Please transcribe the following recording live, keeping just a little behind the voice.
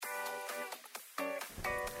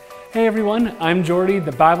Hey everyone, I'm Jordy,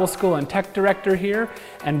 the Bible School and Tech Director here,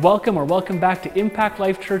 and welcome back to Impact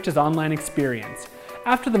Life Church's online experience.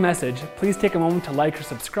 After the message, please take a moment to like or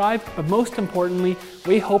subscribe, but most importantly,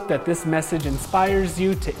 we hope that this message inspires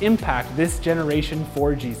you to impact this generation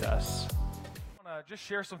for Jesus. I want to just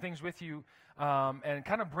share some things with you and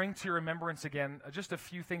kind of bring to your remembrance again just a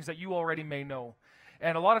few things that you already may know.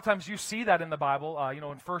 And a lot of times you see that in the Bible, in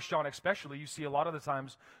 1 John especially, you see a lot of the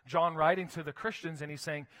times John writing to the Christians and he's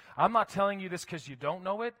saying, I'm not telling you this because you don't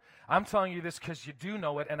know it. I'm telling you this because you do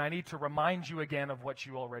know it, and I need to remind you again of what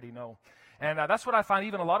you already know. And that's what I find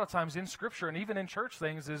even a lot of times in Scripture and even in church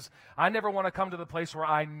things is I never want to come to the place where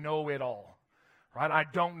I know it all. Right? I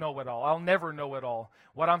don't know it all. I'll never know it all.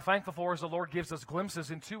 What I'm thankful for is the Lord gives us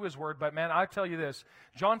glimpses into His Word. But man, I tell you this,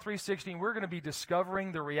 John 3:16, we're going to be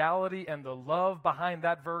discovering the reality and the love behind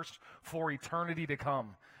that verse for eternity to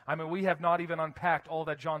come. I mean, we have not even unpacked all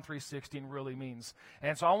that John 3:16 really means.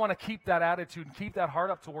 And so I want to keep that attitude and keep that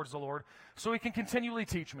heart up towards the Lord so He can continually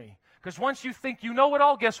teach me. Because once you think you know it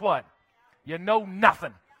all, guess what? You know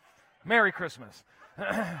nothing. Merry Christmas.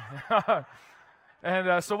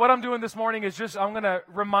 And so what I'm doing this morning is I'm going to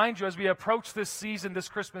remind you as we approach this season, this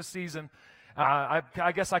Christmas season.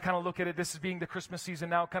 I guess I kind of look at it, this as being the Christmas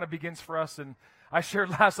season now. It kind of begins for us. And I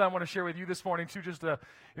shared last time, I want to share with you this morning too,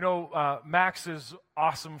 Max is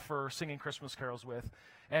awesome for singing Christmas carols with.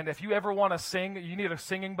 And if you ever want to sing, you need a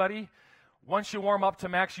singing buddy. Once you warm up to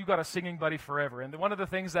Max, you got a singing buddy forever. And one of the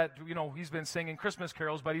things that, he's been singing Christmas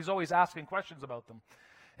carols, but he's always asking questions about them.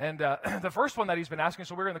 And the first one that he's been asking,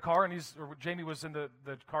 so we were in the car, and Jamie was in the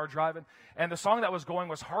car driving, and the song that was going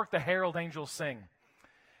was Hark the Herald Angels Sing.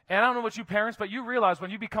 And I don't know about you parents, but you realize when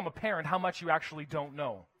you become a parent how much you actually don't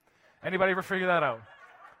know. Anybody ever figure that out?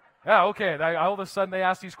 Yeah, okay. All of a sudden they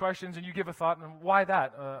ask these questions, and you give a thought, and why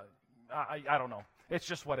that? I don't know. It's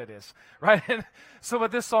just what it is, right? And so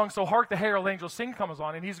with this song, so Hark the Herald Angels Sing comes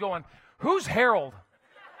on, and he's going, who's Harold?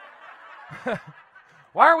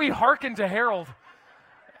 Why are we hearkening to Harold?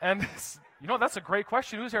 And, that's a great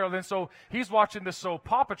question. Who's Harold? And so he's watching this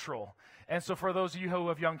Paw Patrol. And so for those of you who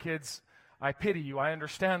have young kids, I pity you. I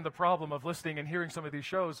understand the problem of listening and hearing some of these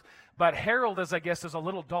shows. But Harold, is a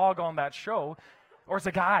little dog on that show. Or it's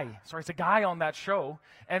a guy. Sorry, it's a guy on that show.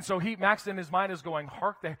 And so Max in his mind is going,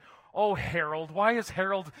 hark the... Oh, Harold, why is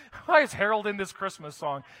Harold in this Christmas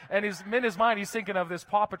song? And in his mind, he's thinking of this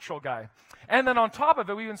Paw Patrol guy. And then on top of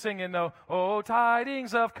it, we've been singing, oh,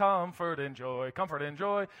 tidings of comfort and joy, comfort and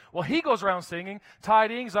joy. Well, he goes around singing,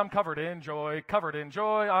 tidings, I'm covered in joy,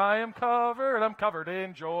 I am covered, I'm covered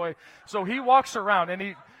in joy. So he walks around,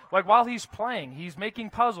 and while he's playing, he's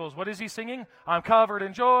making puzzles. What is he singing? I'm covered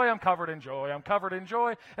in joy, I'm covered in joy, I'm covered in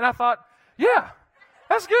joy. And I thought, yeah.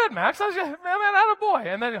 That's good, Max. Man, attaboy.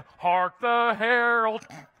 And then, hark the herald.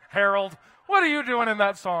 Harold, what are you doing in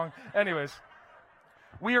that song? Anyways,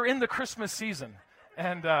 we are in the Christmas season,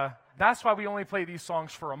 and that's why we only play these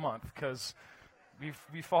songs for a month, because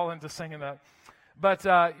we fall into singing that. But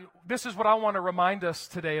this is what I want to remind us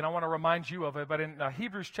today, and I want to remind you of it. But in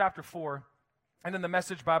Hebrews chapter 4, and in the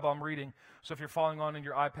Message Bible I'm reading, so if you're following on in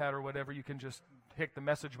your iPad or whatever, you can just pick the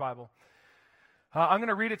Message Bible. I'm going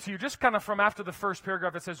to read it to you just kind of from after the first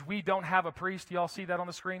paragraph. It says, we don't have a priest. You all see that on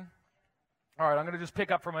the screen? All right, I'm going to just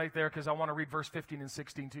pick up from right there because I want to read verse 15 and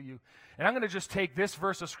 16 to you. And I'm going to just take this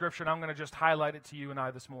verse of Scripture and I'm going to just highlight it to you and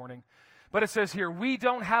I this morning. But it says here, we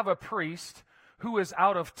don't have a priest who is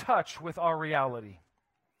out of touch with our reality.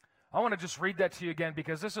 I want to just read that to you again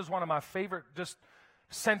because this is one of my favorite just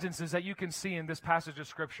sentences that you can see in this passage of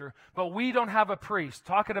Scripture. But we don't have a priest,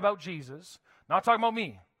 talking about Jesus, not talking about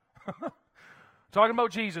me. Talking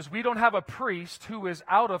about Jesus, we don't have a priest who is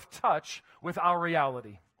out of touch with our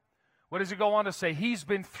reality. What does he go on to say? He's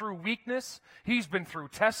been through weakness. He's been through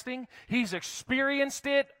testing. He's experienced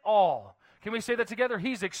it all. Can we say that together?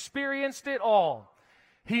 He's experienced it all.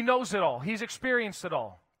 He knows it all. He's experienced it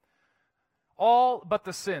all. All but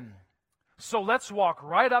the sin. So let's walk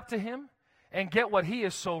right up to him and get what he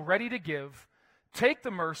is so ready to give. Take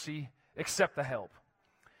the mercy, accept the help.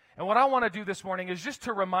 And what I want to do this morning is just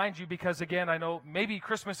to remind you, because again, I know maybe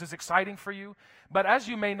Christmas is exciting for you, but as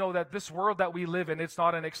you may know that this world that we live in, it's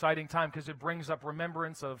not an exciting time because it brings up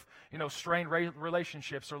remembrance of, strained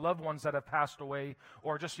relationships or loved ones that have passed away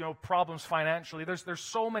or just, problems financially. There's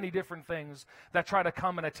so many different things that try to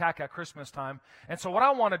come and attack at Christmas time. And so what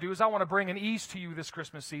I want to do is I want to bring an ease to you this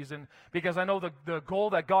Christmas season because I know the goal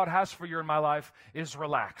that God has for you in my life is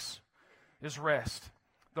relax, is rest.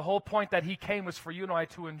 The whole point that he came was for you and I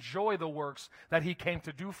to enjoy the works that he came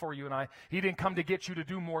to do for you and I. He didn't come to get you to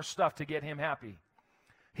do more stuff to get him happy.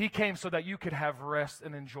 He came so that you could have rest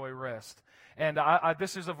and enjoy rest. And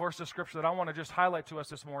this is a verse of Scripture that I want to just highlight to us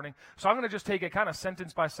this morning. So I'm going to just take it kind of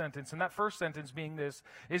sentence by sentence. And that first sentence being this,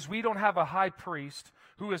 is we don't have a high priest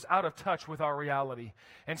who is out of touch with our reality.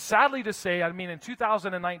 And sadly to say, I mean, in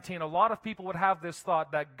 2019, a lot of people would have this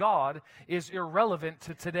thought that God is irrelevant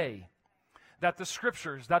to today. That the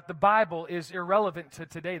Scriptures, that the Bible is irrelevant to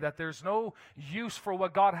today, that there's no use for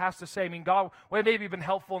what God has to say. I mean, God, well, it may have been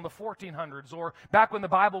helpful in the 1400s or back when the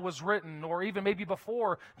Bible was written or even maybe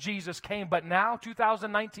before Jesus came. But now,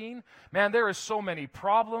 2019, man, there is so many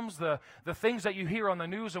problems. The things that you hear on the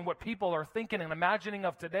news and what people are thinking and imagining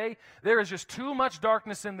of today, there is just too much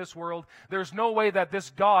darkness in this world. There's no way that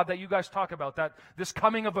this God that you guys talk about, that this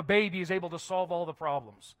coming of a baby is able to solve all the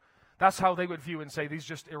problems. That's how they would view and say, he's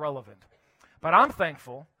just irrelevant. But I'm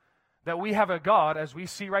thankful that we have a God, as we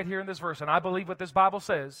see right here in this verse, and I believe what this Bible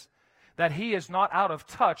says, that He is not out of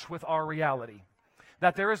touch with our reality.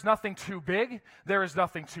 That there is nothing too big, there is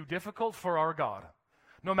nothing too difficult for our God.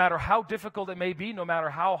 No matter how difficult it may be, no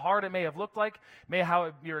matter how hard it may have looked like,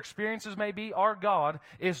 how your experiences may be, our God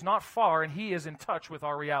is not far and He is in touch with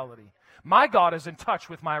our reality. My God is in touch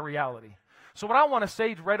with my reality. So what I want to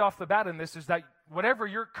say right off the bat in this is that whatever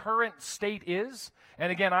your current state is,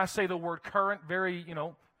 and again, I say the word current very,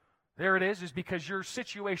 there it is because your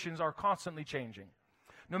situations are constantly changing.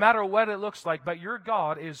 No matter what it looks like, but your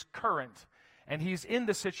God is current, and He's in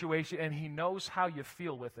the situation, and He knows how you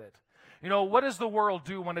feel with it. What does the world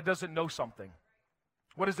do when it doesn't know something?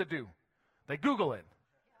 What does it do? They Google it,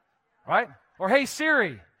 right? Or, hey,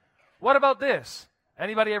 Siri, what about this?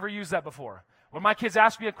 Anybody ever used that before? When my kids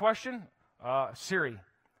ask me a question, Siri,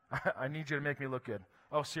 I need you to make me look good.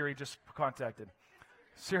 Oh, Siri just contacted.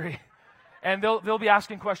 Siri. And they'll be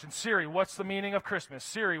asking questions. Siri, what's the meaning of Christmas?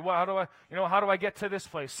 Siri, how do I get to this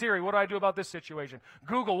place? Siri, what do I do about this situation?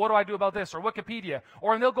 Google, what do I do about this? Or Wikipedia.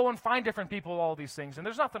 Or they'll go and find different people, all these things. And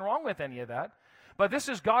there's nothing wrong with any of that. But this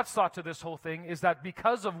is God's thought to this whole thing, is that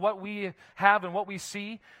because of what we have and what we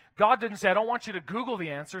see, God didn't say, I don't want you to Google the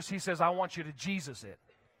answers. He says, I want you to Jesus it.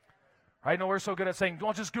 Right? No, we're so good at saying,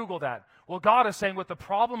 don't just Google that. Well, God is saying with the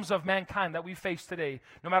problems of mankind that we face today,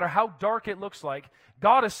 no matter how dark it looks like,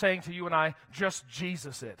 God is saying to you and I, just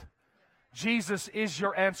Jesus it. Jesus is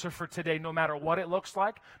your answer for today, no matter what it looks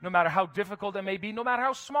like, no matter how difficult it may be, no matter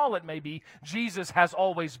how small it may be. Jesus has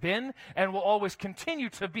always been and will always continue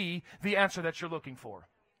to be the answer that you're looking for.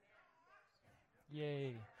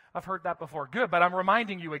 Yay. I've heard that before. Good, but I'm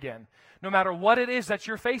reminding you again. No matter what it is that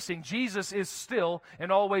you're facing, Jesus is still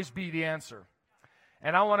and always be the answer.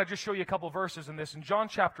 And I want to just show you a couple verses in this. In John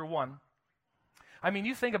chapter 1, I mean,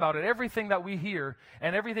 you think about it. Everything that we hear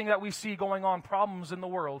and everything that we see going on, problems in the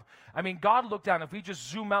world, I mean, God looked down. If we just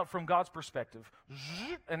zoom out from God's perspective,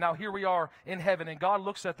 and now here we are in heaven, and God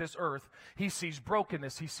looks at this earth. He sees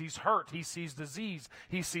brokenness. He sees hurt. He sees disease.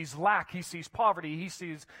 He sees lack. He sees poverty. He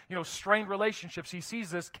sees, strained relationships. He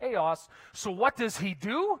sees this chaos. So what does He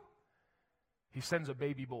do? He sends a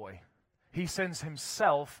baby boy. He sends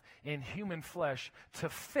Himself in human flesh to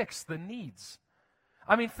fix the needs.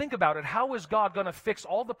 I mean, think about it. How is God going to fix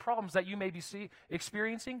all the problems that you may be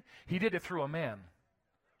experiencing? He did it through a man.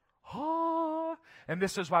 Oh, and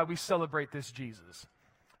this is why we celebrate this Jesus.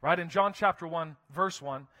 Right? In John chapter 1, verse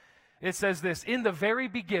 1, it says this, in the very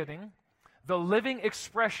beginning, the living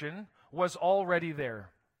expression was already there.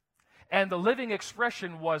 And the living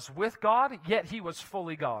expression was with God, yet He was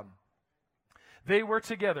fully God. They were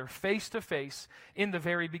together, face to face, in the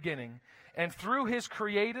very beginning. And through His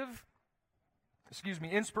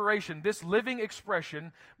inspiration, this living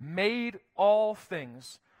expression made all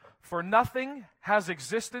things. For nothing has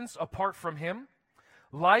existence apart from Him.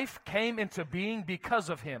 Life came into being because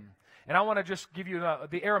of Him. And I want to just give you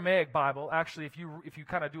the Aramaic Bible. Actually, if you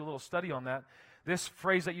kind of do a little study on that, this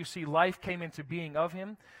phrase that you see, life came into being of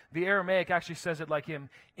Him, the Aramaic actually says it like Him.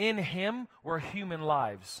 In Him were human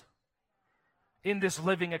lives. In this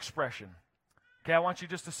living expression. Okay, I want you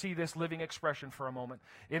just to see this living expression for a moment.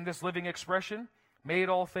 In this living expression, made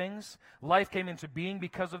all things. Life came into being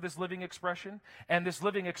because of this living expression. And this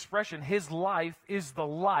living expression, His life is the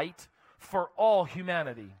light for all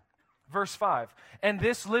humanity. Verse 5. And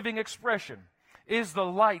this living expression is the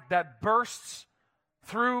light that bursts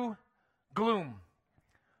through gloom.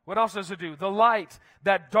 What else does it do? The light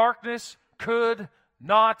that darkness could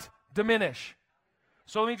not diminish.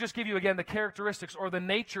 So let me just give you again the characteristics or the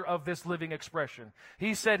nature of this living expression.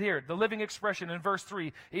 He said here, the living expression in verse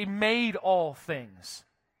 3, He made all things.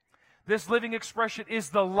 This living expression is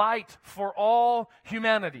the light for all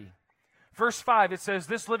humanity. Verse 5, it says,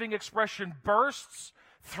 this living expression bursts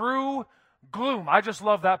through gloom. I just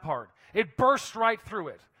love that part. It bursts right through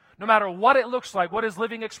it. No matter what it looks like, what does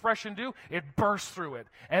living expression do? It bursts through it.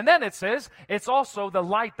 And then it says, it's also the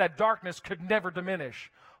light that darkness could never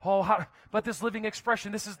diminish. Oh, but this living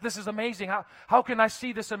expression, this is amazing. How can I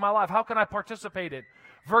see this in my life? How can I participate in it?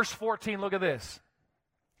 Verse 14, look at this.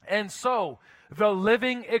 And so, the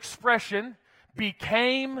living expression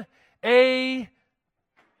became a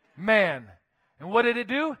man. And what did it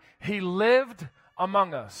do? He lived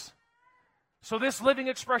among us. So this living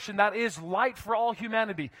expression that is light for all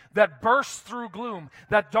humanity, that bursts through gloom,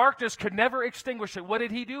 that darkness could never extinguish it. What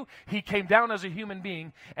did he do? He came down as a human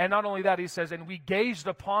being. And not only that, he says, and we gazed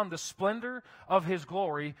upon the splendor of his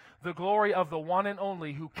glory, the glory of the one and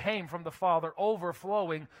only who came from the Father,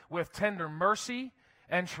 overflowing with tender mercy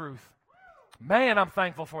and truth. Man, I'm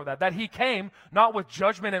thankful for that he came not with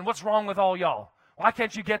judgment and what's wrong with all y'all. Why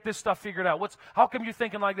can't you get this stuff figured out? How come you're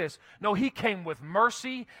thinking like this? No, he came with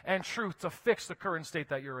mercy and truth to fix the current state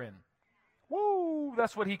that you're in. Woo!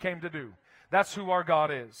 That's what he came to do. That's who our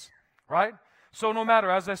God is, right? So no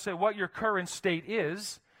matter, as I say, what your current state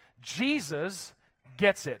is, Jesus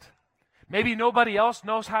gets it. Maybe nobody else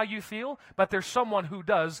knows how you feel, but there's someone who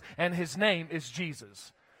does, and his name is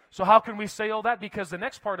Jesus. So how can we say all that? Because the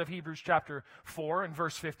next part of Hebrews chapter 4 and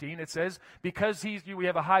verse 15, it says, because we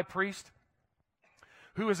have a high priest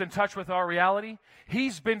who is in touch with our reality.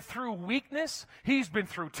 He's been through weakness. He's been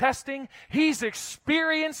through testing. He's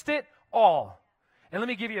experienced it all. And let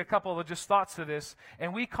me give you a couple of just thoughts to this.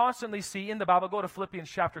 And we constantly see in the Bible, go to Philippians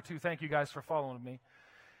chapter 2. Thank you guys for following me.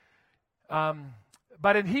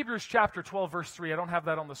 But in Hebrews chapter 12, verse 3, I don't have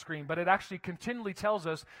that on the screen, but it actually continually tells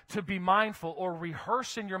us to be mindful or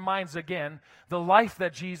rehearse in your minds again the life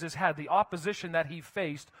that Jesus had, the opposition that he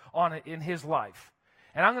faced in his life.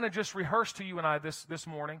 And I'm going to just rehearse to you and I this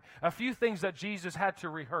morning a few things that Jesus had to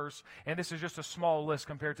rehearse, and this is just a small list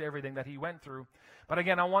compared to everything that he went through. But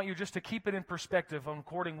again, I want you just to keep it in perspective on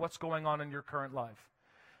according what's going on in your current life.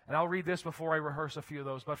 And I'll read this before I rehearse a few of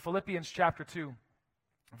those. But Philippians chapter 2,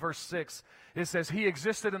 verse 6, it says, he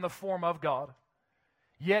existed in the form of God,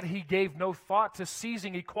 yet he gave no thought to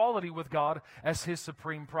seizing equality with God as his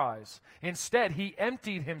supreme prize. Instead, he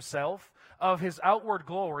emptied himself of his outward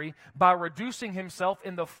glory by reducing himself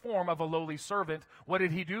in the form of a lowly servant. What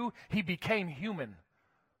did he do? He became human.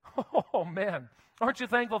 Oh, man. Aren't you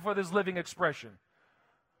thankful for this living expression?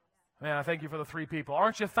 Man, I thank you for the 3 people.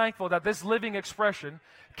 Aren't you thankful that this living expression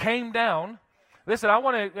came down? Listen, I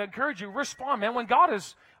want to encourage you, respond, man.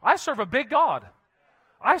 I serve a big God.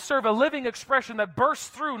 I serve a living expression that bursts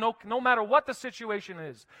through no matter what the situation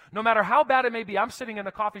is. No matter how bad it may be. I'm sitting in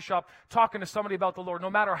a coffee shop talking to somebody about the Lord.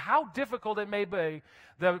 No matter how difficult it may be,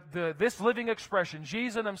 this living expression,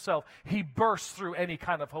 Jesus himself, he bursts through any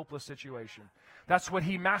kind of hopeless situation. That's what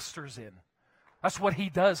he masters in. That's what he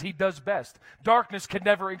does. He does best. Darkness can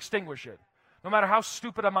never extinguish it. No matter how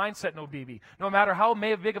stupid a mindset may be, no matter how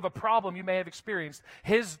big of a problem you may have experienced,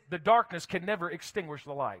 the darkness can never extinguish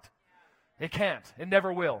the light. It can't. It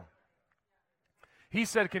never will. He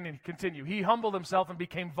said, continue, he humbled himself and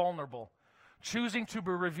became vulnerable, choosing to be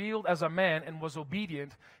revealed as a man and was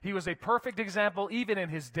obedient. He was a perfect example even in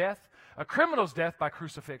his death, a criminal's death by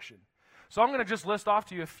crucifixion. So I'm going to just list off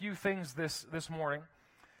to you a few things this morning,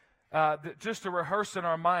 just to rehearse in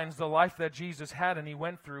our minds the life that Jesus had and he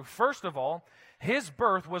went through. First of all, his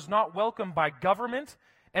birth was not welcomed by government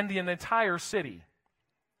and the entire city.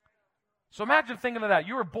 So imagine thinking of that.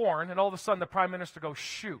 You were born, and all of a sudden the prime minister goes,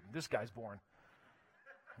 shoot, this guy's born.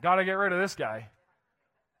 Got to get rid of this guy.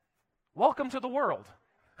 Welcome to the world.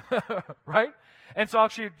 Right? And so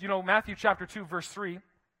actually, Matthew chapter 2, verse 3,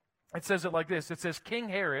 it says it like this. It says, King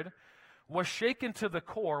Herod was shaken to the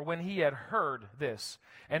core when he had heard this.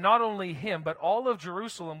 And not only him, but all of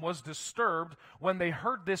Jerusalem was disturbed when they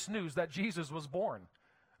heard this news that Jesus was born.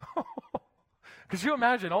 Because you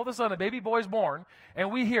imagine, all of a sudden, a baby boy's born,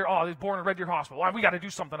 and we hear, he's born in Red Deer Hospital. We got to do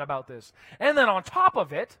something about this. And then on top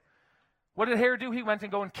of it, what did Herod do? He went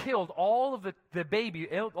and killed all of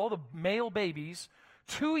all the male babies,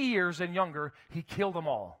 2 years and younger. He killed them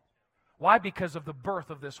all. Why? Because of the birth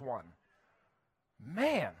of this one.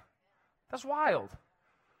 Man, that's wild.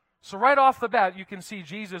 So right off the bat, you can see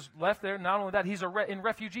Jesus left there. Not only that, he's in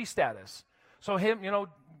refugee status. So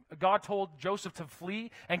God told Joseph to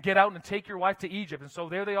flee and get out and take your wife to Egypt. And so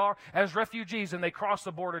there they are as refugees, and they cross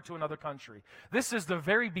the border to another country. This is the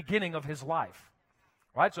very beginning of his life.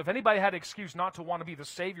 Right? So if anybody had an excuse not to want to be the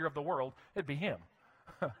savior of the world, it'd be him.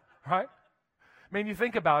 Right? I mean, you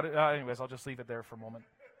think about it. Anyways, I'll just leave it there for a moment.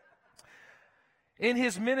 In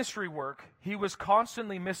his ministry work, he was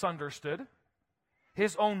constantly misunderstood.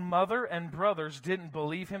 His own mother and brothers didn't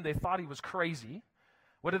believe him. They thought he was crazy.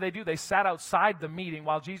 What did they do? They sat outside the meeting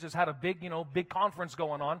while Jesus had a big conference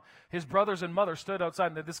going on. His brothers and mother stood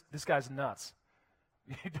outside and said, this guy's nuts.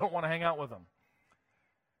 You don't want to hang out with him.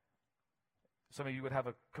 Some of you would have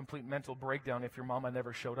a complete mental breakdown if your mama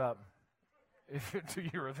never showed up to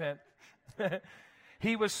your event.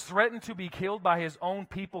 He was threatened to be killed by his own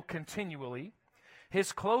people continually.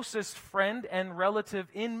 His closest friend and relative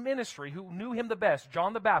in ministry, who knew him the best,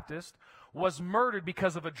 John the Baptist, was murdered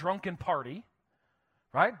because of a drunken party.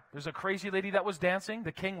 Right? There's a crazy lady that was dancing.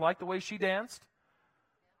 The king liked the way she danced.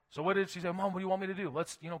 So what did she say? Mom, what do you want me to do?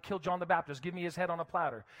 Let's, kill John the Baptist. Give me his head on a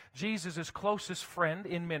platter. Jesus' closest friend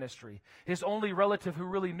in ministry, his only relative who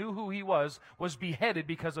really knew who he was beheaded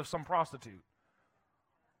because of some prostitute.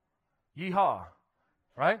 Yeehaw.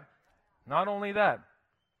 Right? Not only that.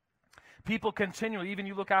 People continually, even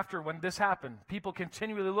you look after when this happened, people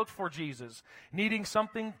continually looked for Jesus, needing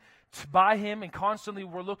something by him, and constantly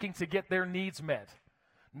were looking to get their needs met.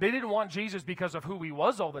 They didn't want Jesus because of who he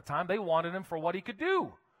was all the time. They wanted him for what he could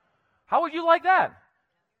do. How would you like that?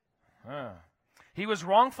 He was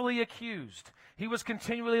wrongfully accused. He was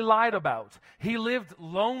continually lied about. He lived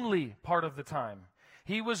lonely part of the time.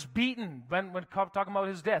 He was beaten, when talking about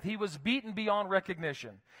his death, he was beaten beyond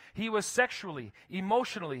recognition. He was sexually,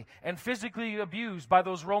 emotionally, and physically abused by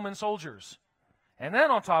those Roman soldiers. And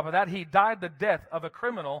then on top of that, he died the death of a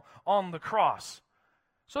criminal on the cross.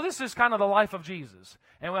 So this is kind of the life of Jesus.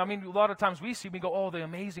 And I mean, a lot of times we go, oh, the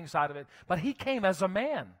amazing side of it. But he came as a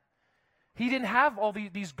man. He didn't have all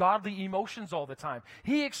these godly emotions all the time.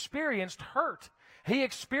 He experienced hurt. He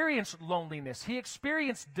experienced loneliness. He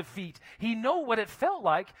experienced defeat. He knew what it felt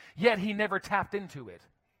like, yet he never tapped into it.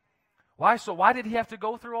 Why? So why did he have to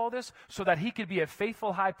go through all this? So that he could be a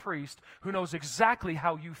faithful high priest who knows exactly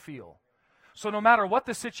how you feel. So no matter what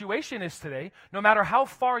the situation is today, no matter how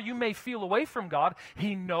far you may feel away from God,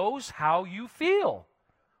 he knows how you feel.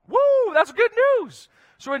 Woo! That's good news.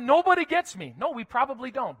 So nobody gets me. No, we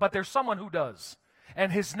probably don't. But there's someone who does.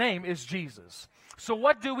 And his name is Jesus. So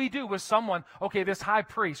what do we do with someone, okay, this high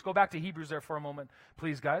priest? Go back to Hebrews there for a moment,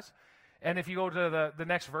 please, guys. And if you go to the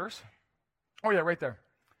next verse. Oh, yeah, right there.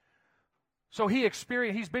 So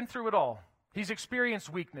he's been through it all. He's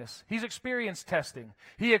experienced weakness. He's experienced testing.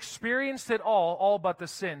 He experienced it all but the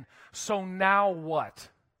sin. So now what?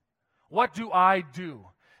 What do I do?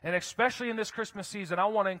 And especially in this Christmas season, I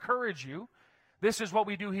want to encourage you. This is what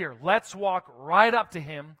we do here. Let's walk right up to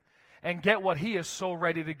him and get what he is so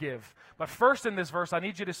ready to give. But first in this verse, I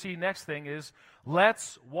need you to see next thing is,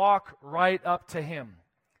 let's walk right up to him.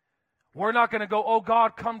 We're not going to go, oh,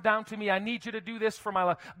 God, come down to me. I need you to do this for my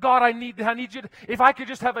life. God, I need you to, if I could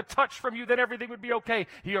just have a touch from you, then everything would be okay.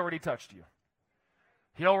 He already touched you.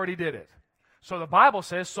 He already did it. So the Bible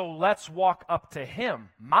says, so let's walk up to him.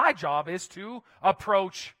 My job is to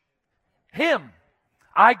approach him.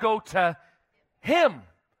 I go to him.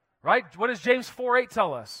 Right? What does James 4:8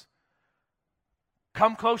 tell us?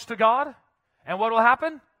 Come close to God, and what will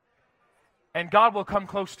happen? And God will come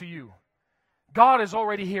close to you. God is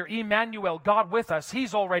already here. Emmanuel, God with us.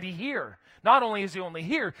 He's already here. Not only is he only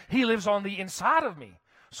here, he lives on the inside of me.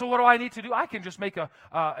 So what do I need to do? I can just make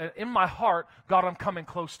in my heart, God, I'm coming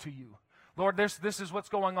close to you. Lord, this is what's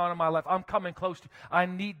going on in my life. I'm coming close to you. I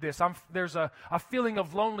need this. There's a feeling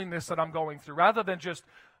of loneliness that I'm going through. Rather than just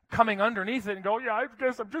coming underneath it and go, yeah, I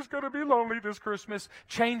guess I'm just going to be lonely this Christmas.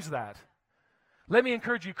 Change that. Let me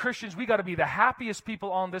encourage you, Christians, we got to be the happiest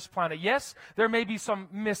people on this planet. Yes, there may be some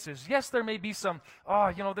misses. Yes, there may be some,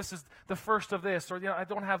 this is the first of this, or, I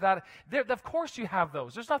don't have that. Of course you have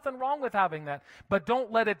those. There's nothing wrong with having that. But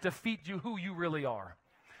don't let it defeat you who you really are.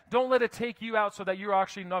 Don't let it take you out so that you're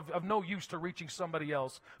actually of no use to reaching somebody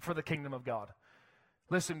else for the kingdom of God.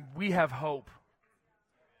 Listen, we have hope.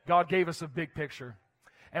 God gave us a big picture.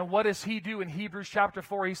 And what does he do in Hebrews chapter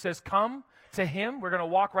 4? He says, come to him. We're going to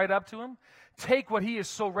walk right up to him. Take what he is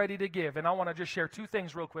so ready to give. And I want to just share two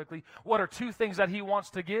things real quickly. What are two things that he wants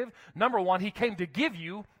to give? Number one, he came to give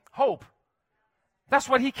you hope. That's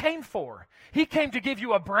what he came for. He came to give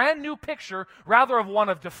you a brand new picture, rather of one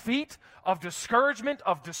of defeat, of discouragement,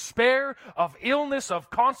 of despair, of illness, of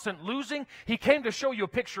constant losing. He came to show you a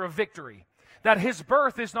picture of victory. That his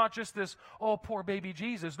birth is not just this, oh, poor baby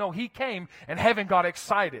Jesus. No, he came and heaven got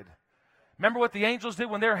excited. Remember what the angels did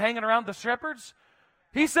when they were hanging around the shepherds?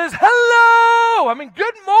 He says, hello!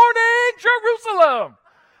 Good morning, Jerusalem!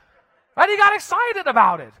 Right? He got excited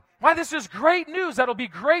about it. Why, this is great news. That'll be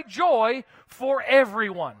great joy for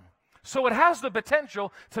everyone. So it has the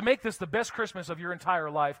potential to make this the best Christmas of your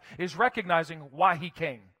entire life, is recognizing why he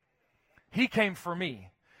came. He came for me.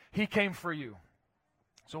 He came for you.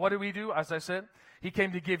 So what did we do? As I said, he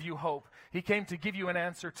came to give you hope. He came to give you an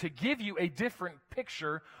answer, to give you a different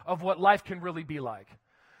picture of what life can really be like.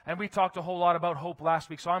 And we talked a whole lot about hope last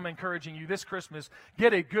week, so I'm encouraging you this Christmas,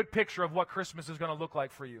 get a good picture of what Christmas is going to look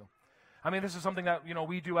like for you. I mean, this is something that,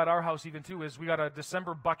 we do at our house even too, is we got a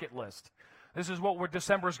December bucket list. This is what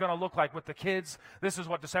December is going to look like with the kids. This is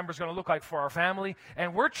what December is going to look like for our family.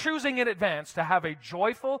 And we're choosing in advance to have a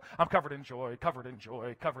joyful, I'm covered in joy, covered in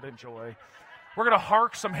joy, covered in joy. We're going to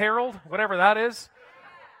hark some Harold, whatever that is.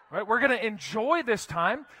 Right? We're going to enjoy this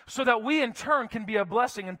time so that we in turn can be a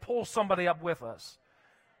blessing and pull somebody up with us.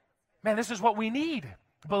 Man, this is what we need.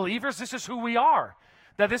 Believers, this is who we are.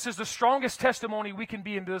 That this is the strongest testimony we can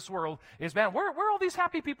be in this world is, man, where are all these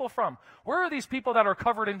happy people from? Where are these people that are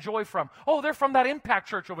covered in joy from? Oh, they're from that Impact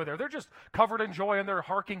Church over there. They're just covered in joy and they're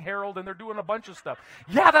harking Harold and they're doing a bunch of stuff.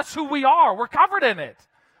 Yeah, that's who we are. We're covered in it.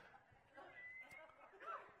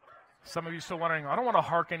 Some of you still wondering, I don't want to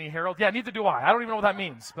hark any Harold. Yeah, neither do I. I don't even know what that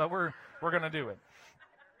means, but we're going to do it.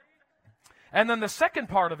 And then the second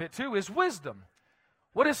part of it, too, is wisdom.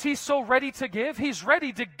 What is he so ready to give? He's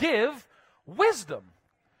ready to give wisdom.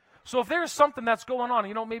 So if there's something that's going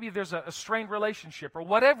on, maybe there's a strained relationship or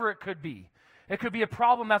whatever it could be. It could be a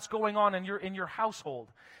problem that's going on in your household.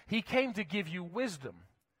 He came to give you wisdom.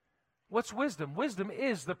 What's wisdom? Wisdom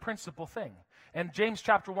is the principal thing. And James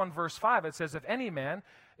chapter 1 verse 5, it says, if any man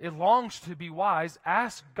it longs to be wise,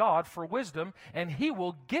 ask God for wisdom, and he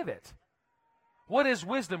will give it. What is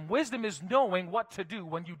wisdom? Wisdom is knowing what to do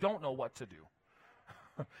when you don't know what to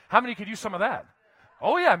do. How many could use some of that?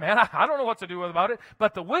 Oh yeah, man, I don't know what to do about it.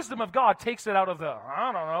 But the wisdom of God takes it out of the,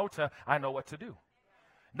 I don't know, to I know what to do.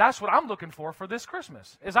 That's what I'm looking for this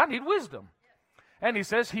Christmas, is I need wisdom. And he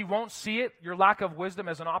says he won't see it, your lack of wisdom,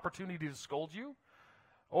 as an opportunity to scold you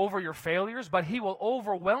over your failures, but he will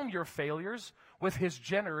overwhelm your failures with his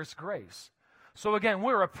generous grace. So again,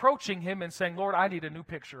 we're approaching him and saying, Lord, I need a new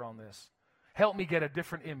picture on this. Help me get a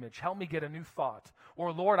different image. Help me get a new thought.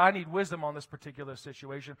 Or, Lord, I need wisdom on this particular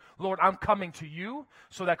situation. Lord, I'm coming to you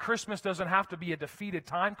so that Christmas doesn't have to be a defeated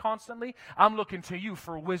time constantly. I'm looking to you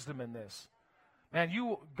for wisdom in this. Man,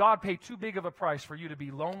 God paid too big of a price for you to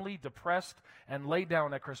be lonely, depressed, and laid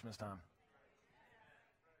down at Christmas time.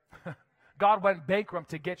 God went bankrupt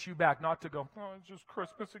to get you back, not to go, oh, it's just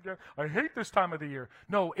Christmas again. I hate this time of the year.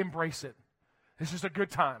 No, embrace it. This is a good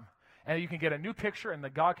time. And you can get a new picture, and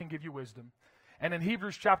that God can give you wisdom. And in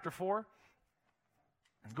Hebrews chapter 4,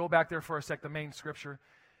 go back there for a sec, the main scripture.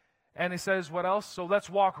 And it says, what else? So let's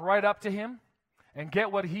walk right up to him and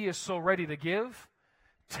get what he is so ready to give.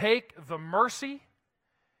 Take the mercy.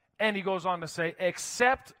 And he goes on to say,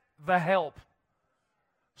 accept the help.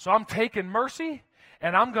 So I'm taking mercy,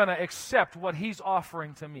 and I'm going to accept what he's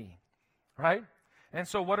offering to me. Right? And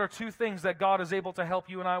so what are two things that God is able to help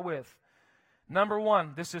you and I with? Number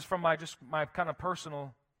one, this is from my kind of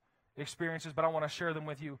personal experiences, but I want to share them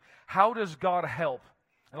with you. How does God help?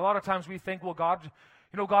 And a lot of times we think, well, God,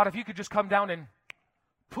 God, if you could just come down and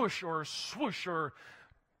push or swoosh or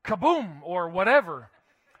kaboom or whatever,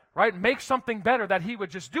 right? Make something better, that he would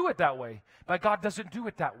just do it that way. But God doesn't do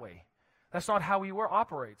it that way. That's not how he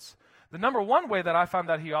operates. The number one way that I found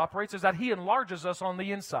that he operates is that he enlarges us on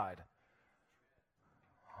the inside.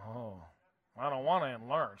 Oh, I don't want to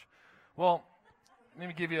enlarge. Well, let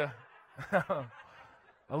me give you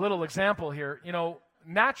a little example here.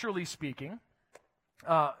 Naturally speaking,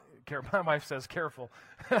 my wife says careful.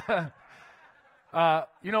 Right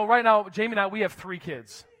now, Jamie and I, we have 3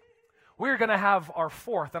 kids. We're going to have our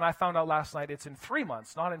 4th, and I found out last night it's in 3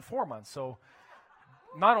 months, not in 4 months. So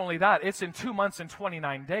not only that, it's in 2 months and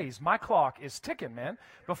 29 days. My clock is ticking, man,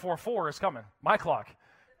 before 4 is coming. My clock.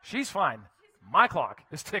 She's fine. My clock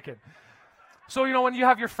is ticking. So, when you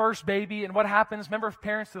have your first baby, and what happens, remember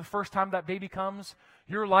parents, the first time that baby comes,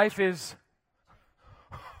 your life is,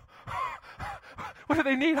 what do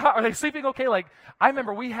they need? Are they sleeping okay? Like, I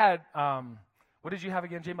remember we had, what did you have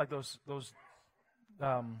again, James? Like those,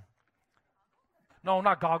 no,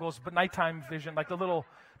 not goggles, but nighttime vision, like the little,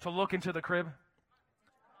 to look into the crib.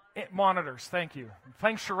 Monitors, thank you.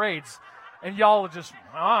 Playing charades, and y'all just,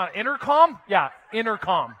 intercom? Yeah,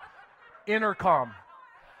 intercom.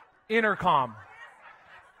 Okay.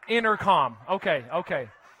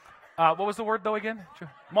 What was the word, though, again?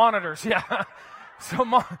 Monitors, yeah.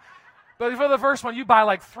 But for the first one, you buy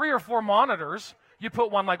like 3 or 4 monitors. You put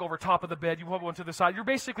one like over top of the bed. You put one to the side. You're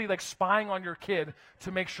basically like spying on your kid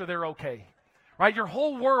to make sure they're okay. Right? Your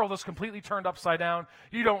whole world is completely turned upside down.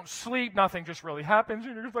 You don't sleep. Nothing just really happens.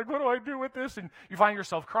 And you're just like, what do I do with this? And you find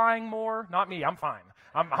yourself crying more. Not me. I'm fine.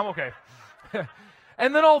 I'm okay.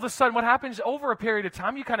 And then all of a sudden, what happens over a period of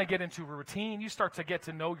time, you kind of get into a routine. You start to get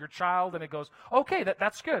to know your child, and it goes, okay,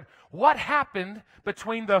 that's good. What happened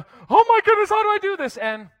between the, oh my goodness, how do I do this?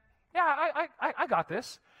 And, yeah, I got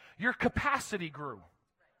this. Your capacity grew.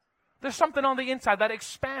 There's something on the inside that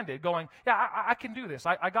expanded, going, yeah, I can do this.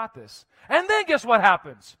 I got this. And then guess what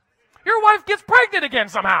happens? Your wife gets pregnant again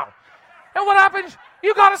somehow. And what happens?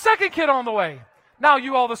 You got a second kid on the way. Now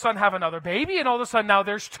you all of a sudden have another baby, and all of a sudden now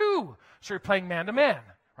there's two. So you're playing man-to-man,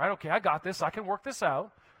 right? Okay, I got this. I can work this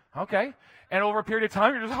out. Okay. And over a period of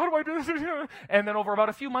time, you're just, how do I do this? And then over about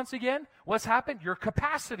a few months again, what's happened? Your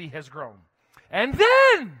capacity has grown. And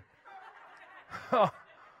then,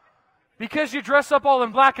 because you dress up all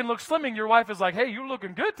in black and look slimming, your wife is like, hey, you're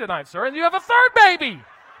looking good tonight, sir. And you have a third baby.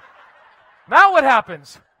 Now what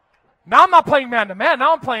happens? Now I'm not playing man-to-man.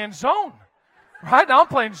 Now I'm playing zone. Right? Now I'm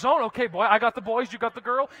playing zone. Okay, boy, I got the boys, you got the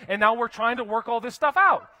girl, and now we're trying to work all this stuff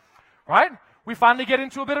out. Right? We finally get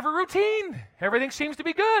into a bit of a routine. Everything seems to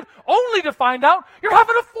be good, only to find out you're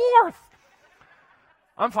having a fourth.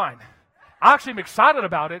 I'm fine. I actually am excited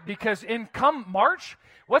about it because in come March,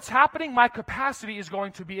 what's happening? My capacity is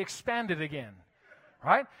going to be expanded again.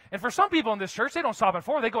 Right? And for some people in this church, they don't stop at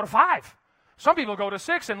 4, they go to 5. Some people go to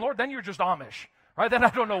 6, and Lord, then you're just Amish. Right? Then I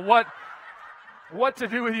don't know what to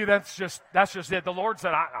do with you. That's just it. The Lord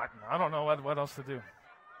said, I don't know what else to do.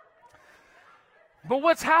 But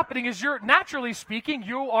what's happening is naturally speaking,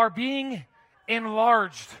 you are being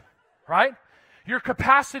enlarged, right? Your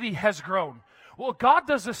capacity has grown. Well, God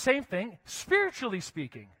does the same thing spiritually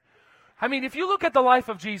speaking. I mean, if you look at the life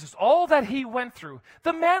of Jesus, all that he went through,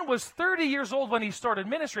 the man was 30 years old when he started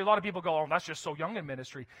ministry. A lot of people go, oh, that's just so young in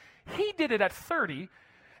ministry. He did it at 30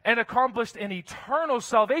 and accomplished an eternal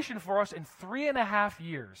salvation for us in 3.5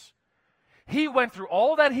 years. He went through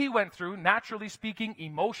all that he went through, naturally speaking,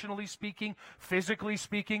 emotionally speaking, physically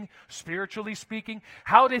speaking, spiritually speaking.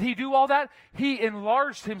 How did he do all that? He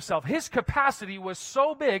enlarged himself. His capacity was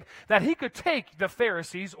so big that he could take the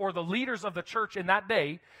Pharisees or the leaders of the church in that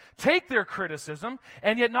day, take their criticism,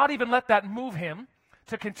 and yet not even let that move him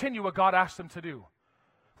to continue what God asked him to do.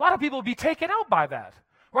 A lot of people would be taken out by that.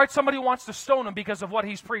 Right? Somebody wants to stone him because of what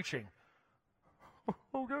he's preaching.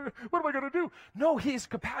 Oh, God, what am I going to do? No, his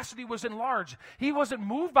capacity was enlarged. He wasn't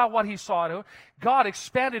moved by what he saw. God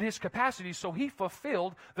expanded his capacity, so he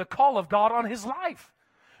fulfilled the call of God on his life.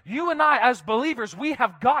 You and I, as believers, we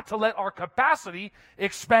have got to let our capacity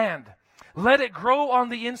expand. Let it grow on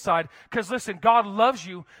the inside. Because listen, God loves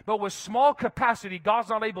you, but with small capacity, God's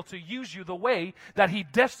not able to use you the way that he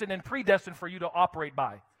destined and predestined for you to operate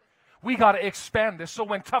by. We got to expand this. So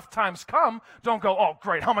when tough times come, don't go, oh,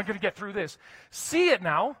 great, how am I going to get through this? See it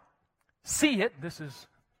now. See it.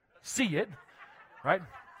 See it, right?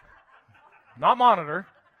 Not monitor.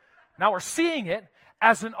 Now we're seeing it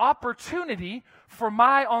as an opportunity for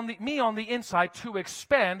me on the inside to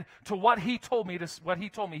expand to what he told me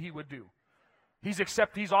he would do.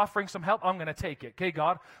 He's offering some help. I'm going to take it. Okay,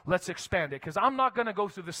 God, let's expand it. Because I'm not going to go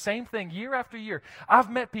through the same thing year after year. I've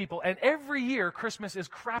met people, and every year Christmas is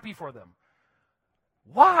crappy for them.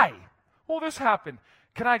 Why? Well, this happened.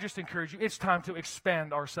 Can I just encourage you? It's time to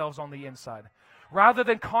expand ourselves on the inside. Rather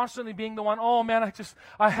than constantly being the one, oh man,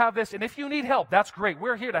 I have this. And if you need help, that's great.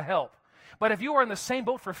 We're here to help. But if you are in the same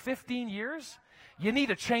boat for 15 years, you need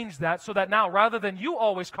to change that so that now, rather than you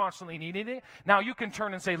always constantly needing it, now you can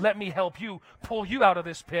turn and say, let me help you, pull you out of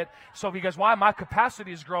this pit. So because why? My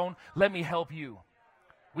capacity has grown, let me help you.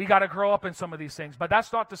 We got to grow up in some of these things. But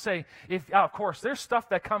that's not to say, of course, there's stuff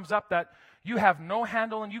that comes up that you have no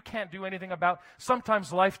handle and you can't do anything about.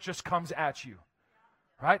 Sometimes life just comes at you.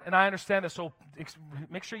 Right? And I understand this, so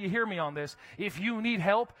make sure you hear me on this. If you need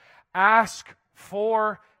help, ask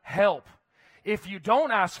for help. If you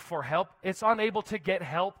don't ask for help, it's unable to get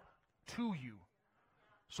help to you.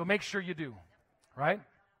 So make sure you do, right?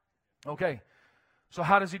 Okay. So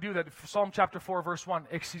how does he do that? Psalm chapter 4, verse 1,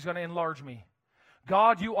 he's going to enlarge me.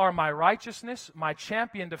 God, you are my righteousness, my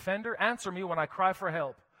champion defender. Answer me when I cry for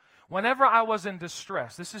help. Whenever I was in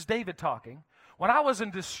distress, this is David talking. When I was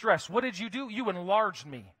in distress, what did you do? You enlarged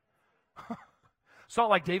me. It's not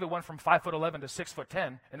like David went from 5'11" to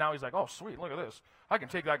 6'10", and now he's like, oh, sweet, look at this. I can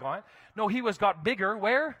take that guy. No, he got bigger.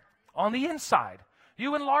 Where? On the inside.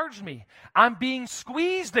 You enlarged me. I'm being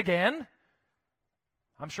squeezed again.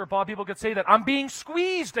 I'm sure Bob people could say that. I'm being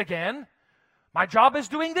squeezed again. My job is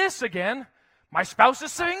doing this again. My spouse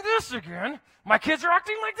is saying this again. My kids are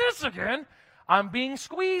acting like this again. I'm being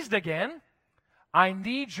squeezed again. I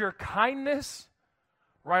need your kindness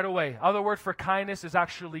right away. Other word for kindness is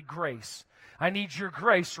actually grace. I need your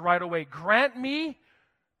grace right away. Grant me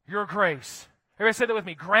your grace. Everybody say that with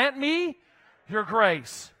me. Grant me your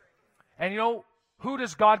grace. And you know, Who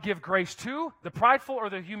does God give grace to? The prideful or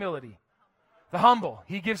the humility? The humble.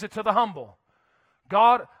 He gives it to the humble.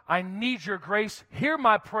 God, I need your grace. Hear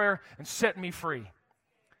my prayer and set me free.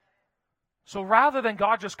 So rather than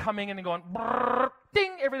God just coming in and going,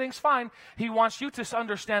 ding, everything's fine, He wants you to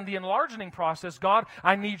understand the enlarging process. God,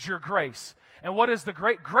 I need your grace. And what is the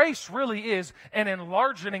grace really is an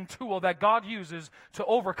enlarging tool that God uses to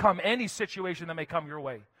overcome any situation that may come your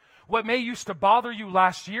way. What may used to bother you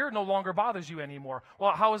last year no longer bothers you anymore.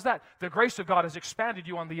 Well, how is that? The grace of God has expanded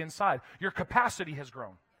you on the inside. Your capacity has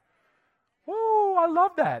grown. Woo, I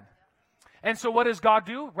love that. And so what does God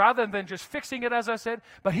do? Rather than just fixing it, as I said,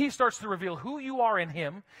 but He starts to reveal who you are in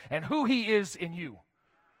Him and who He is in you.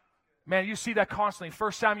 Man, you see that constantly.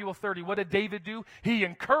 1 Samuel 30, what did David do? He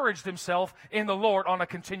encouraged himself in the Lord on a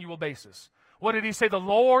continual basis. What did he say? The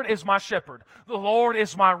Lord is my shepherd. The Lord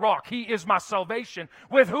is my rock. He is my salvation.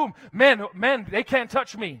 With whom? Men, they can't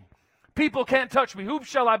touch me. People can't touch me. Whom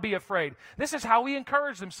shall I be afraid? This is how he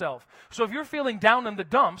encouraged himself. So if you're feeling down in the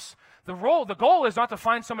dumps, the goal is not to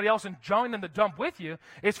find somebody else and join in the dump with you.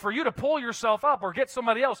 It's for you to pull yourself up or get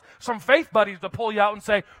somebody else, some faith buddies to pull you out and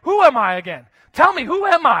say, who am I again? Tell me, who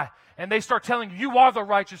am I? And they start telling you, you are the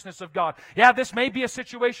righteousness of God. Yeah, this may be a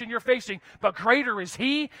situation you're facing, but greater is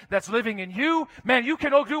He that's living in you. Man, you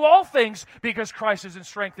can do all things because Christ is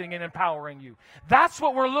strengthening and empowering you. That's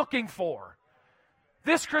what we're looking for.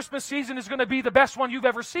 This Christmas season is going to be the best one you've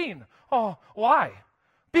ever seen. Oh, why?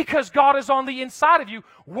 Because God is on the inside of you,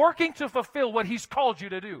 working to fulfill what He's called you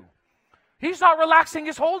to do. He's not relaxing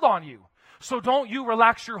His hold on you. So don't you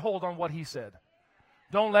relax your hold on what He said.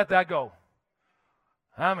 Don't let that go.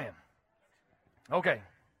 Amen. Okay.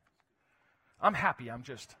 I'm happy.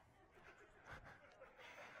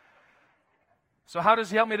 So how does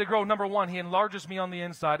He help me to grow? Number one, He enlarges me on the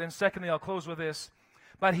inside. And secondly, I'll close with this.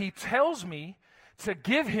 But He tells me to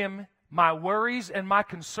give Him my worries and my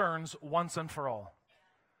concerns once and for all.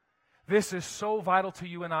 This is so vital to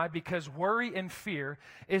you and I because worry and fear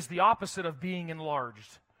is the opposite of being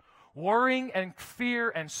enlarged. Worrying and fear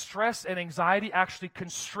and stress and anxiety actually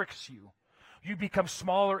constricts you. You become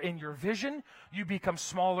smaller in your vision. You become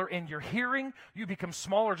smaller in your hearing. You become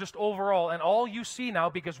smaller just overall. And all you see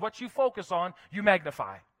now, because what you focus on, you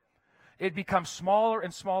magnify. It becomes smaller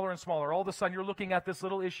and smaller and smaller. All of a sudden, you're looking at this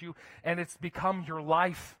little issue, and it's become your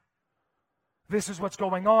life. This is what's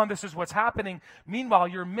going on. This is what's happening. Meanwhile,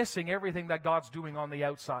 you're missing everything that God's doing on the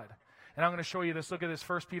outside. And I'm going to show you this. Look at this,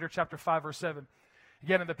 1 Peter chapter 5, verse 7.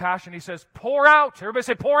 Again, in the Passion, he says, pour out. Everybody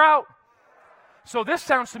say, pour out. So this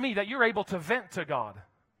sounds to me that you're able to vent to God.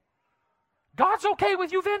 God's okay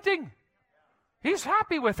with you venting. He's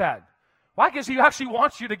happy with that. Why? Because He actually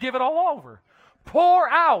wants you to give it all over. Pour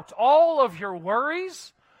out all of your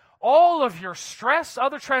worries, all of your stress.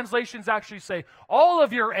 Other translations actually say all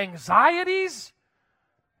of your anxieties.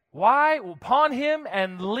 Why? Upon Him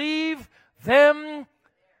and leave them.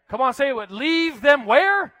 Come on, say it. Leave them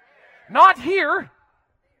where? Not here.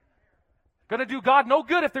 Going to do God no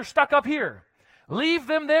good if they're stuck up here. Leave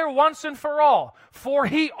them there once and for all. For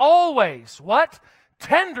He always, what?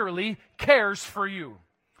 Tenderly cares for you.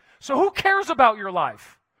 So who cares about your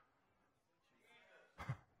life?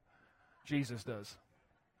 Jesus does.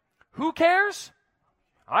 Who cares?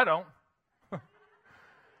 I don't.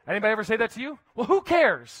 Anybody ever say that to you? Well, who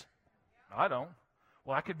cares? I don't.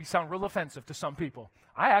 Well, that could sound real offensive to some people.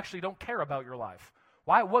 I actually don't care about your life.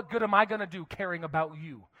 Why? What good am I going to do caring about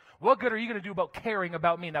you? What good are you going to do about caring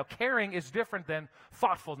about me? Now, caring is different than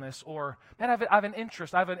thoughtfulness or, man, I have an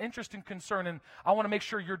interest. I have an interest and concern, and I want to make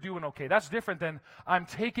sure you're doing okay. That's different than I'm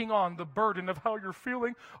taking on the burden of how you're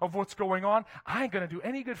feeling, of what's going on. I ain't going to do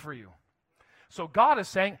any good for you. So God is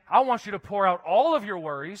saying, I want you to pour out all of your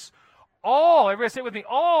worries, everybody say it with me,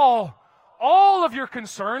 all of your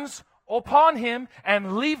concerns upon Him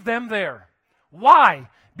and leave them there. Why?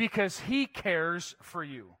 Because He cares for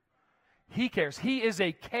you. He cares. He is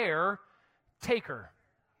a caretaker.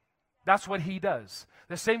 That's what He does.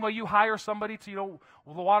 The same way you hire somebody to,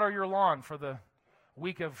 water your lawn for the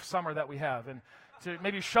week of summer that we have, and to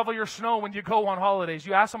maybe shovel your snow when you go on holidays.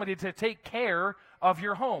 You ask somebody to take care of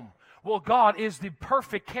your home. Well, God is the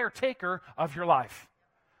perfect caretaker of your life.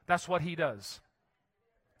 That's what He does.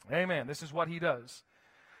 Amen. This is what He does.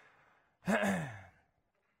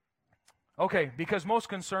 Okay, because most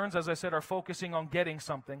concerns, as I said, are focusing on getting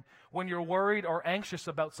something. When you're worried or anxious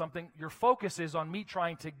about something, your focus is on me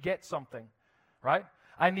trying to get something, right?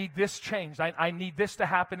 I need this changed. I need this to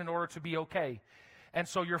happen in order to be okay. And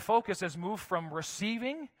so your focus has moved from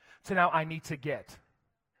receiving to now I need to get.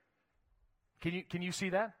 Can you see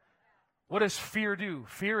that? What does fear do?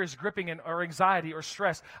 Fear is gripping or anxiety or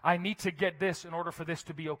stress. I need to get this in order for this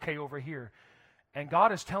to be okay over here. And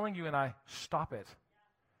God is telling you and I, stop it.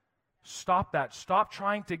 Stop that. Stop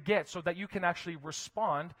trying to get so that you can actually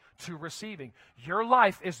respond to receiving. Your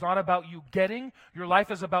life is not about you getting. Your life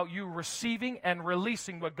is about you receiving and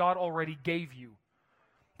releasing what God already gave you.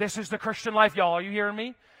 This is the Christian life, y'all. Are you hearing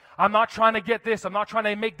me? I'm not trying to get this. I'm not trying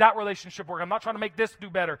to make that relationship work. I'm not trying to make this do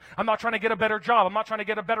better. I'm not trying to get a better job. I'm not trying to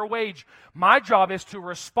get a better wage. My job is to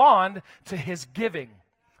respond to His giving.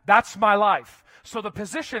 That's my life. So the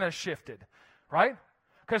position has shifted, right?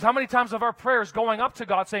 Because how many times have our prayers going up to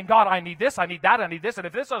God saying, God, I need this, I need that, I need this, and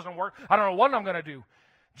if this doesn't work, I don't know what I'm going to do.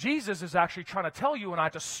 Jesus is actually trying to tell you and I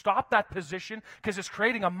to stop that position because it's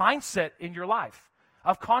creating a mindset in your life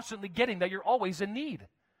of constantly getting that you're always in need.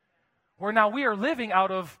 Where now we are living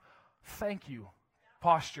out of thank you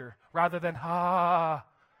posture rather than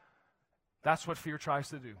That's what fear tries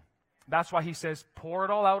to do. That's why He says pour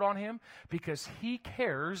it all out on Him, because He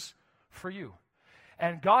cares for you.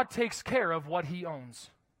 And God takes care of what He owns.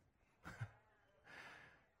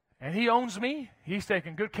 And He owns me. He's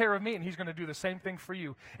taking good care of me, and He's going to do the same thing for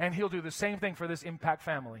you. And He'll do the same thing for this Impact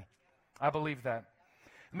family. I believe that.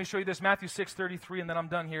 Let me show you this, Matthew 6:33, and then I'm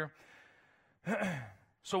done here.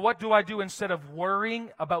 So what do I do instead of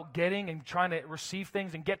worrying about getting and trying to receive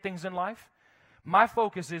things and get things in life? My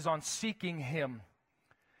focus is on seeking Him,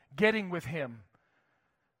 getting with Him.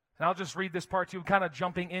 And I'll just read this part to you, kind of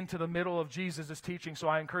jumping into the middle of Jesus' teaching, so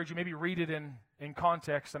I encourage you, maybe read it in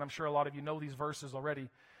context, and I'm sure a lot of you know these verses already.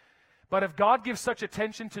 But if God gives such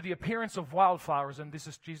attention to the appearance of wildflowers, and this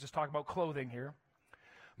is Jesus talking about clothing here,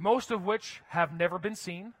 most of which have never been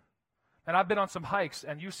seen, and I've been on some hikes,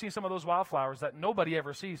 and you see some of those wildflowers that nobody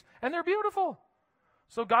ever sees, and they're beautiful.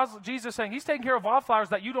 So Jesus is saying He's taking care of wildflowers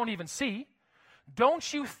that you don't even see.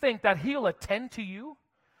 Don't you think that He'll attend to you?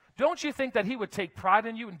 Don't you think that He would take pride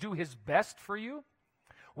in you and do His best for you?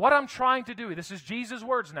 What I'm trying to do, this is Jesus'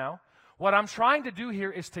 words now, what I'm trying to do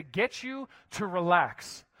here is to get you to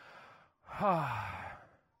relax.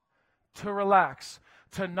 To relax.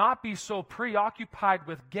 To not be so preoccupied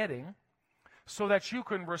with getting so that you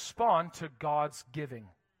can respond to God's giving.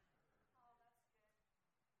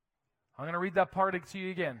 I'm going to read that part to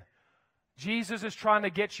you again. Jesus is trying to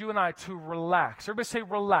get you and I to relax. Everybody say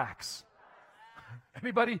relax.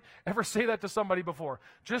 Anybody ever say that to somebody before?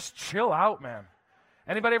 Just chill out, man.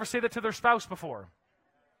 Anybody ever say that to their spouse before?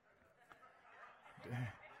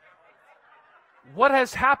 What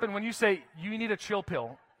has happened when you say, you need a chill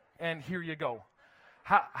pill, and here you go?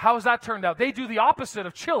 How has that turned out? They do the opposite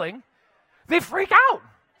of chilling. They freak out.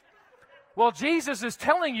 Well, Jesus is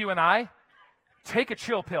telling you and I, take a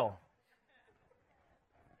chill pill.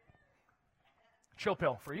 Chill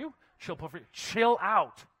pill for you. Chill pill for you. Chill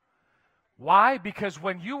out. Why? Because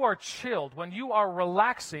when you are chilled, when you are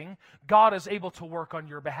relaxing, God is able to work on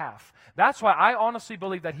your behalf. That's why I honestly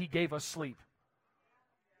believe that He gave us sleep.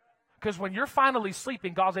 Because when you're finally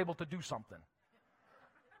sleeping, God's able to do something.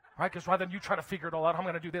 Right? Because rather than you try to figure it all out, I'm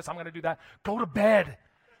going to do this, I'm going to do that, go to bed.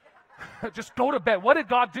 Just go to bed. What did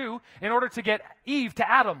God do in order to get Eve to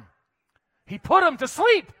Adam? He put him to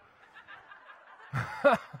sleep.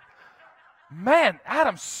 Man,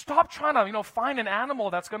 Adam, stop trying to, find an animal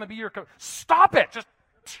that's going to be your... Stop it. Just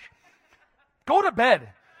go to bed.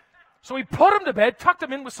 So He put him to bed, tucked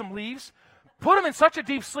him in with some leaves, put him in such a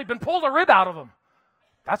deep sleep, and pulled a rib out of him.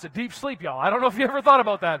 That's a deep sleep, y'all. I don't know if you ever thought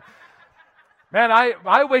about that. Man,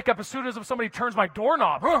 I wake up as soon as somebody turns my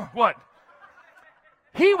doorknob. What?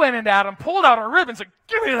 He went into Adam, pulled out a rib, and said,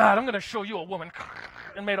 give me that. I'm going to show you a woman.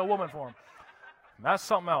 And made a woman for him. That's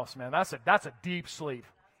something else, man. That's a deep sleep.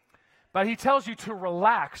 But He tells you to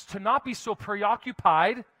relax, to not be so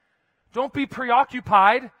preoccupied. Don't be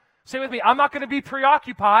preoccupied. Say with me, I'm not going to be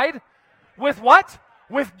preoccupied with what?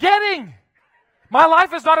 With getting. My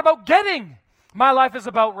life is not about getting. My life is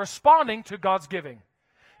about responding to God's giving.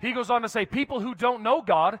 He goes on to say, people who don't know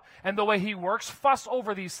God and the way He works fuss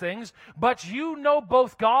over these things, but you know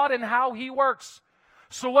both God and how He works.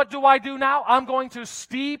 So what do I do now? I'm going to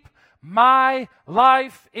steep my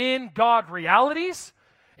life in God realities,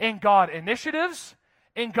 in God initiatives,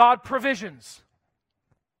 in God provisions.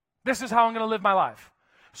 This is how I'm going to live my life.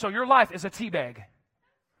 So your life is a tea bag.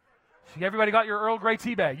 Everybody got your Earl Grey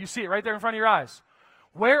tea bag. You see it right there in front of your eyes.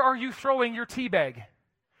 Where are you throwing your tea bag?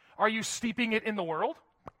 Are you steeping it in the world?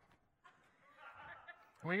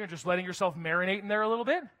 Or are you just letting yourself marinate in there a little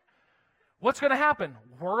bit? What's going to happen?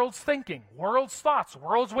 World's thinking, world's thoughts,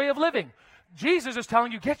 world's way of living. Jesus is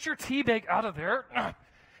telling you, get your tea bag out of there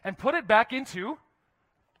and put it back into,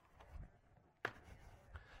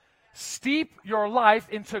 steep your life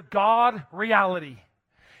into God reality,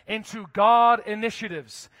 into God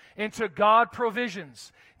initiatives, into God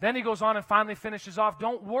provisions. Then he goes on and finally finishes off,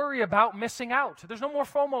 don't worry about missing out. There's no more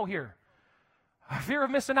FOMO here. Fear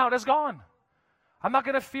of missing out is gone. I'm not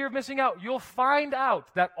going to fear missing out. You'll find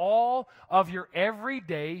out that all of your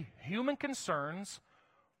everyday human concerns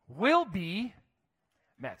will be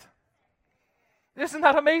met. Isn't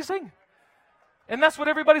that amazing? And that's what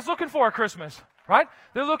everybody's looking for at Christmas, right?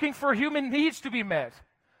 They're looking for human needs to be met.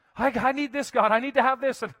 I need this, God. I need to have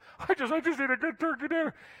this. And I just need a good turkey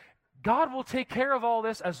dinner. God will take care of all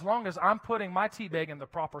this as long as I'm putting my tea bag in the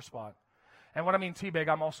proper spot. And when I mean tea bag,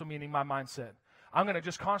 I'm also meaning my mindset. I'm going to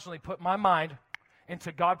just constantly put my mind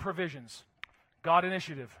into God provisions, God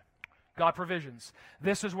initiative, God provisions.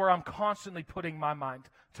 This is where I'm constantly putting my mind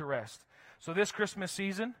to rest. So this Christmas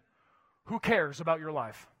season, who cares about your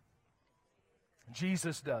life?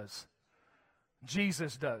 Jesus does.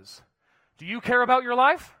 Jesus does. Do you care about your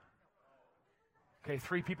life? Okay,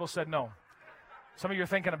 3 people said no. Some of you are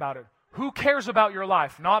thinking about it. Who cares about your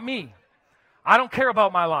life? Not me. I don't care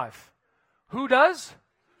about my life. Who does?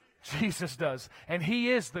 Jesus does. And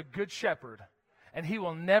He is the good shepherd. And He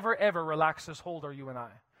will never, ever relax His hold on you and I.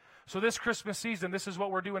 So this Christmas season, this is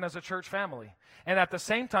what we're doing as a church family. And at the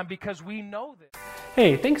same time, because we know this.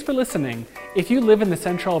 Hey, thanks for listening. If you live in the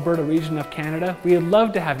Central Alberta region of Canada, we would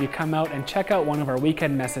love to have you come out and check out one of our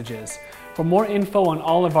weekend messages. For more info on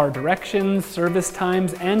all of our directions, service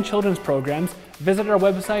times, and children's programs, visit our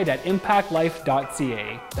website at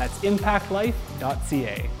impactlife.ca. That's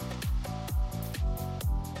impactlife.ca.